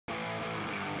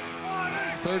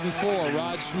3rd and 4.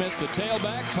 Rod Smith, the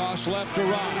tailback, toss left to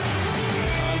Rod.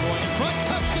 Convoy in front,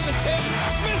 touch to the 10.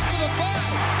 Smith to the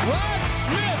 5. Rod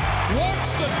Smith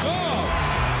walks the dog.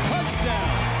 Touchdown.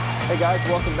 Hey guys,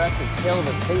 welcome back to Tail of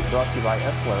the Tape, brought to you by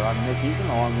Esler. I'm Nick Eatman,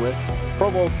 along with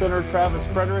Pro Bowl center Travis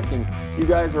Frederick, and you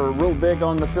guys are real big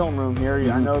on the film room here.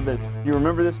 I know that you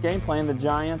remember this game, playing the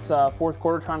Giants, 4th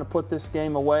quarter, trying to put this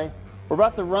game away. We're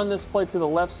about to run this play to the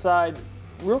left side.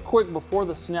 Real quick before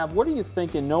the snap, what are you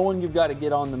thinking, knowing you've got to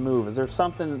get on the move? Is there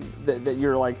something that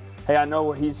you're like, hey, I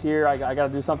know he's here, I got to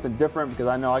do something different because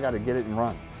I know I got to get it and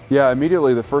run? Yeah,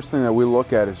 immediately the first thing that we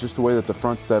look at is just the way that the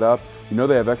front's set up. You know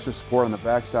they have extra support on the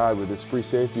backside with this free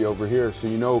safety over here, so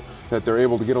you know that they're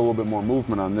able to get a little bit more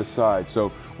movement on this side.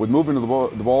 So with moving the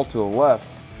ball to the left,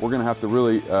 we're going to have to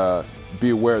really be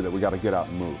aware that we got to get out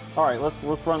and move. All right, let's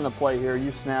run the play here.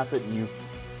 You snap it and you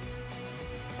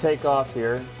take off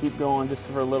here. Keep going just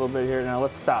for a little bit here. Now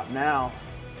let's stop. Now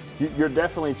you're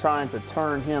definitely trying to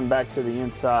turn him back to the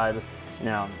inside.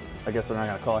 Now I guess we're not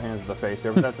going to call hands to the face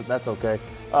here, but that's okay.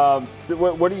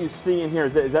 What do you see in here?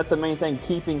 Is that the main thing,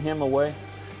 keeping him away?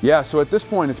 Yeah, so at this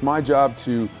point it's my job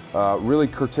to really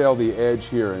curtail the edge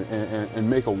here and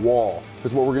make a wall.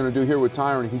 Because what we're going to do here with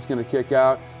Tyron, he's going to kick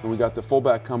out, and we got the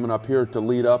fullback coming up here to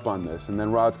lead up on this. And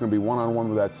then Rod's going to be one-on-one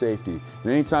with that safety.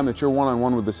 And anytime that you're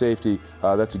one-on-one with the safety,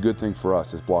 that's a good thing for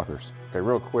us as blockers. Okay,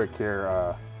 real quick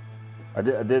here. I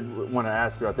did want to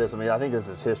ask you about this. I mean, I think this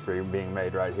is history being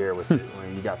made right here with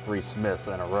when you got 3 Smiths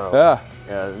in a row.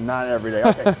 Yeah. Not every day.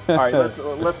 Okay. All right.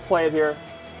 Let's play it here.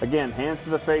 Again, hands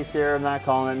to the face here. I'm not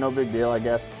calling it. No big deal, I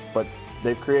guess. But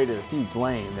they've created a huge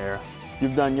lane there.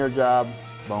 You've done your job.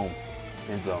 Boom.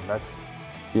 End zone.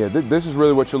 Yeah. This is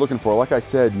really what you're looking for. Like I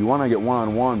said, you want to get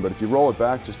one-on-one, but if you roll it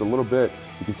back just a little bit,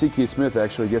 you can see Keith Smith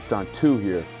actually gets on 2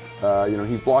 here. You know,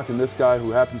 he's blocking this guy who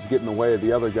happens to get in the way of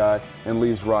the other guy and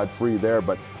leaves Rod free there.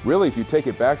 But really, if you take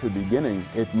it back to the beginning,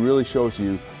 it really shows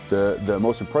you the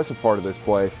most impressive part of this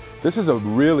play. This is a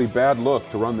really bad look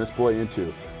to run this play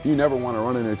into. You never want to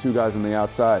run into 2 guys on the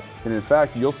outside. And in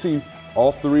fact, you'll see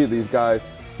all 3 of these guys.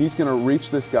 He's going to reach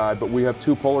this guy, but we have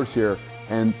 2 pullers here,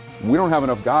 and we don't have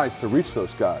enough guys to reach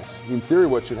those guys. In theory,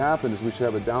 what should happen is we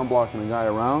should have a down blocking the guy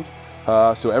around.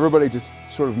 So everybody just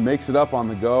sort of makes it up on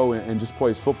the go and just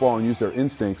plays football and use their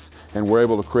instincts, and we're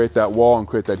able to create that wall and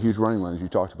create that huge running lane as you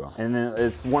talked about. And then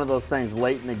it's one of those things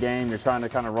late in the game, you're trying to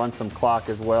kind of run some clock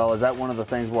as well. Is that one of the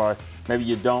things where maybe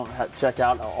you don't check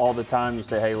out all the time? You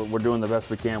say, hey, we're doing the best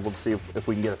we can. We'll see if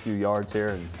we can get a few yards here,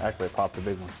 and actually pop the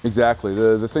big one. Exactly.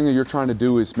 The thing that you're trying to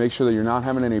do is make sure that you're not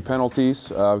having any penalties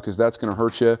because that's going to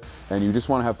hurt you, and you just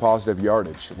want to have positive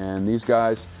yardage. And these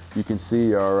guys, you can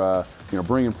see, are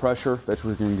bringing pressure. That's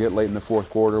what you're going to get late in the 4th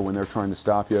quarter when they're trying to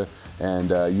stop you, and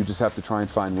you just have to try and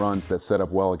find runs that set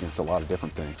up well against a lot of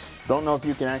different things. Don't know if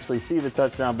you can actually see the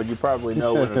touchdown, but you probably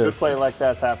know when a good play like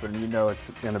that's happened, you know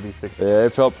it's going to be 60. Yeah,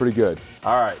 it felt pretty good.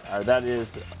 All right, that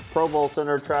is Pro Bowl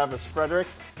center Travis Frederick,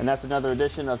 and that's another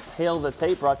edition of Tail of the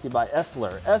Tape, brought to you by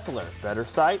Esler. Esler, better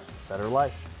sight, better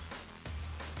life.